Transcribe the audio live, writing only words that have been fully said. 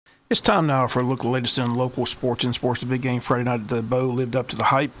It's time now for a look at the latest in local sports. In sports, the big game Friday night at the Bow lived up to the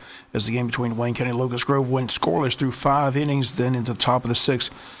hype as the game between Wayne County and Locust Grove went scoreless through 5 innings, then into the top of the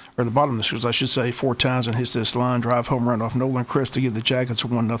 6th, or the bottom of the 6th, I should say, 4 times and hits this line drive home run off Nolan Chris to give the Jackets a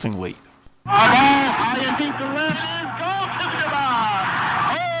 1-0 lead. High and deep to left is goal to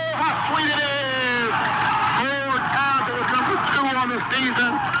Oh, how sweet it is! 4 times it was number 2 on the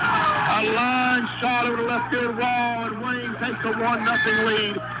season. A line shot over the left field wall, and Wayne takes a 1-0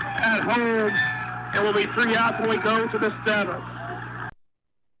 lead at home. It will be 3 outs when we go to the 7th.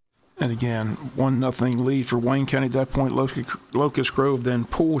 And again, 1-0 lead for Wayne County. At that point, Locust Grove then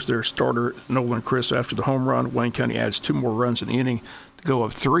pulls their starter, Nolan Chris, after the home run. Wayne County adds 2 more runs in the inning to go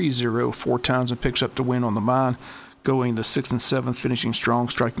up 3-0. 4 times and picks up the win on the mound. Going the 6th and 7th, finishing strong,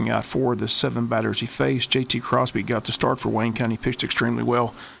 striking out 4 of the 7 batters he faced. J.T. Crosby got the start for Wayne County, pitched extremely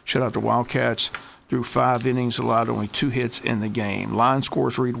well, shut out the Wildcats through 5 innings, allowed only 2 hits in the game. Line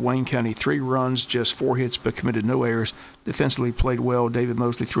scores read Wayne County 3 runs, just 4 hits, but committed no errors. Defensively played well. David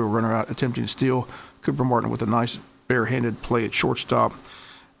Mosley threw a runner out, attempting to steal. Cooper Martin with a nice barehanded play at shortstop.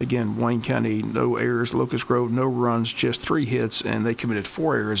 Again, Wayne County, no errors. Locust Grove, no runs, just 3 hits, and they committed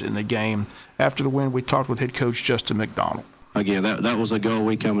 4 errors in the game. After the win, we talked with head coach Justin McDonald. Again, that was a goal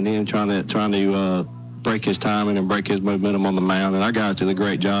we coming in, trying to break his timing and break his momentum on the mound. And our guys did a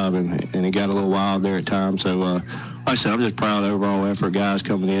great job, and he got a little wild there at times. So, like I said, I'm just proud of the overall effort, guys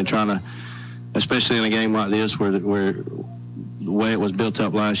coming in, trying to, especially in a game like this where the way it was built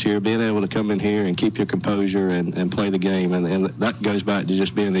up last year, being able to come in here and keep your composure and play the game. And that goes back to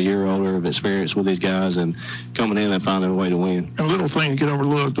just being a year older of experience with these guys and coming in and finding a way to win. And little things get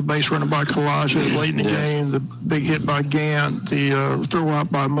overlooked. The base running by Kalaja late in the game, the big hit by Gant, the throw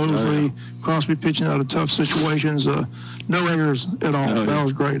out by Mosley, Crosby pitching out of tough situations. No errors at all. That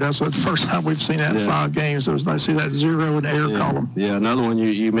was great. That's the first time we've seen that in 5 games. So it was nice to see that 0 in the error column. Yeah, another one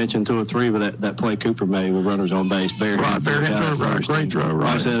you mentioned 2 or 3, but that play Cooper made with runners on base. Right, barehanded throw, right, great throw,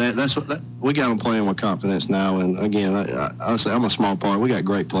 right. Like I said, we got them playing with confidence now. And again, I say I'm a small part. We got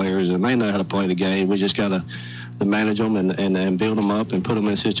great players, and they know how to play the game. We just got to manage them and build them up and put them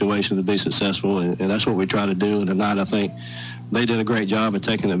in situations to be successful. And that's what we try to do. And tonight, I think they did a great job of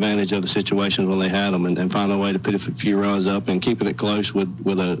taking advantage of the situations when they had them and finding a way to put a few runs up and keeping it close with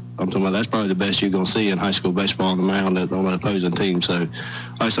I'm talking about that's probably the best you're going to see in high school baseball on the mound on an opposing team. So, like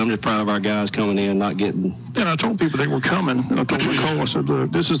I said, I'm just proud of our guys coming in, not getting. And I told people they were coming. And I told Nicole, I said,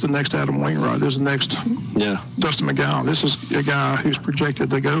 look, this is the next Adam Wainwright. This is the next Dustin McGowan. This is a guy who's projected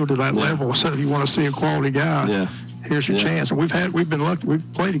to go to that level. So if you want to see a quality guy, here's your chance. And we've been lucky. We've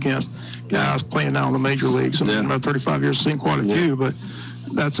played against guys playing now in the major leagues. In about 35 years, seen quite a few, but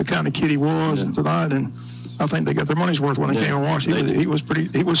that's the kind of kid he was tonight. And I think they got their money's worth when they came and watched. He was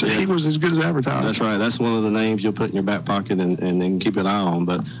as good as advertised. That's right. That's one of the names you'll put in your back pocket and keep an eye on.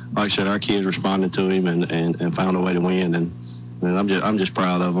 But like I said, our kids responded to him and found a way to win. And I'm just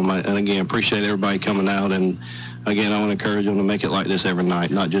proud of them. And again, appreciate everybody coming out. And again, I want to encourage them to make it like this every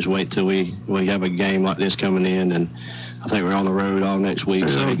night, not just wait till we have a game like this coming in. And I think we're on the road all next week.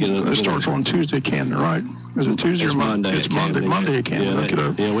 So it starts on Tuesday at Camden, right? Is it Tuesday or Monday? It's Monday at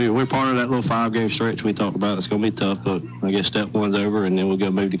Camden. We're part of that little 5-game stretch we talked about. It's going to be tough, but I guess step 1's over, and then we'll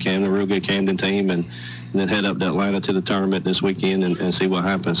go move to Camden, a real good Camden team, and then head up to Atlanta to the tournament this weekend and see what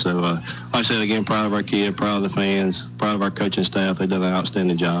happens. So, like I said, again, proud of our kid, proud of the fans, proud of our coaching staff. They've done an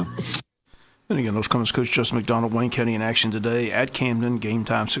outstanding job. And again, those comments, Coach Justin McDonald. Wayne County in action today at Camden. Game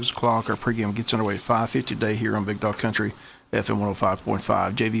time 6 o'clock. Our pregame gets underway at 5:50 today here on Big Dog Country, FM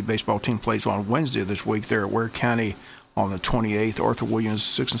 105.5. JV baseball team plays on Wednesday this week. They're at Ware County on the 28th. Arthur Williams,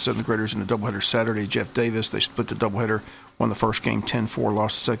 6th and 7th graders in the doubleheader Saturday. Jeff Davis, they split the doubleheader. Won the first game 10-4,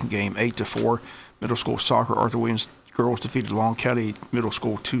 lost the second game 8-4. Middle school soccer, Arthur Williams girls defeated Long County Middle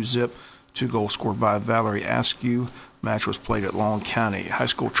School 2-zip. 2 goals scored by Valerie Askew. Match was played at Long County. High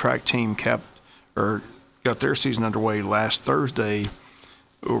school track team got their season underway last Thursday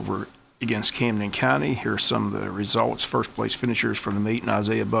over against Camden County. Here are some of the results. First place finishers from the meet, and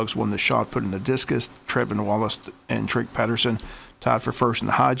Isaiah Buggs won the shot put in the discus. Trevin Wallace and Trick Patterson tied for first in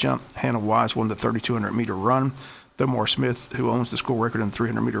the high jump. Hannah Wise won the 3,200-meter run. Thomar Smith, who owns the school record in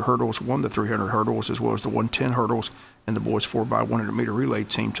 300-meter hurdles, won the 300 hurdles as well as the 110 hurdles, and the boys 4x100-meter relay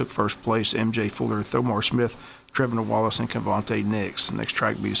team took first place. MJ Fuller, Thomar Smith, Trevin Wallace, and Cavante Nix. The next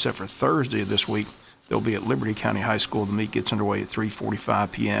track meet is set for Thursday of this week. They'll be at Liberty County High School. The meet gets underway at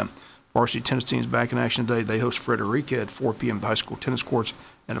 3:45 p.m. Varsity tennis team's back in action today. They host Frederica at 4 p.m. at the high school tennis courts,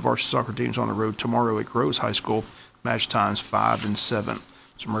 and the varsity soccer team's on the road tomorrow at Groves High School. Match times 5 and 7.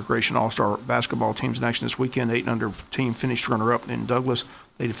 Some recreation all-star basketball teams in action this weekend. 8-under team finished runner-up in Douglas.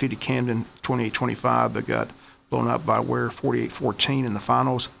 They defeated Camden 28-25, but got blown up by Ware 48-14 in the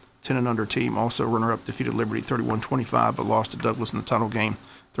finals. 10 and under team, also runner-up, defeated Liberty 31-25, but lost to Douglas in the title game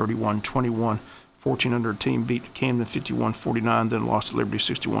 31-21. 14 under team beat Camden 51-49, then lost to Liberty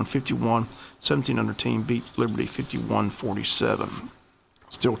 61-51. 17 under team beat Liberty 51-47.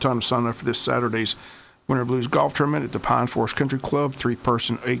 Still time to sign up for this Saturday's Winter Blues Golf Tournament at the Pine Forest Country Club.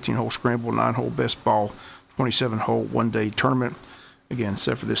 3-person, 18-hole scramble, 9-hole best ball, 27-hole one-day tournament. Again,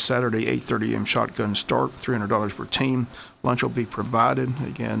 set for this Saturday, 8:30 a.m. shotgun start, $300 per team. Lunch will be provided.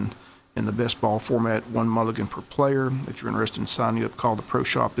 Again, in the best ball format, one mulligan per player. If you're interested in signing up, call the Pro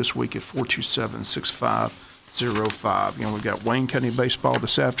Shop this week at 427-6505. Again, we've got Wayne County baseball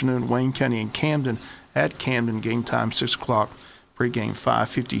this afternoon. Wayne County and Camden at Camden. Game time 6 o'clock. Pregame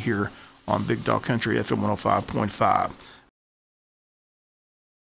 5:50 here on Big Dog Country FM 105.5.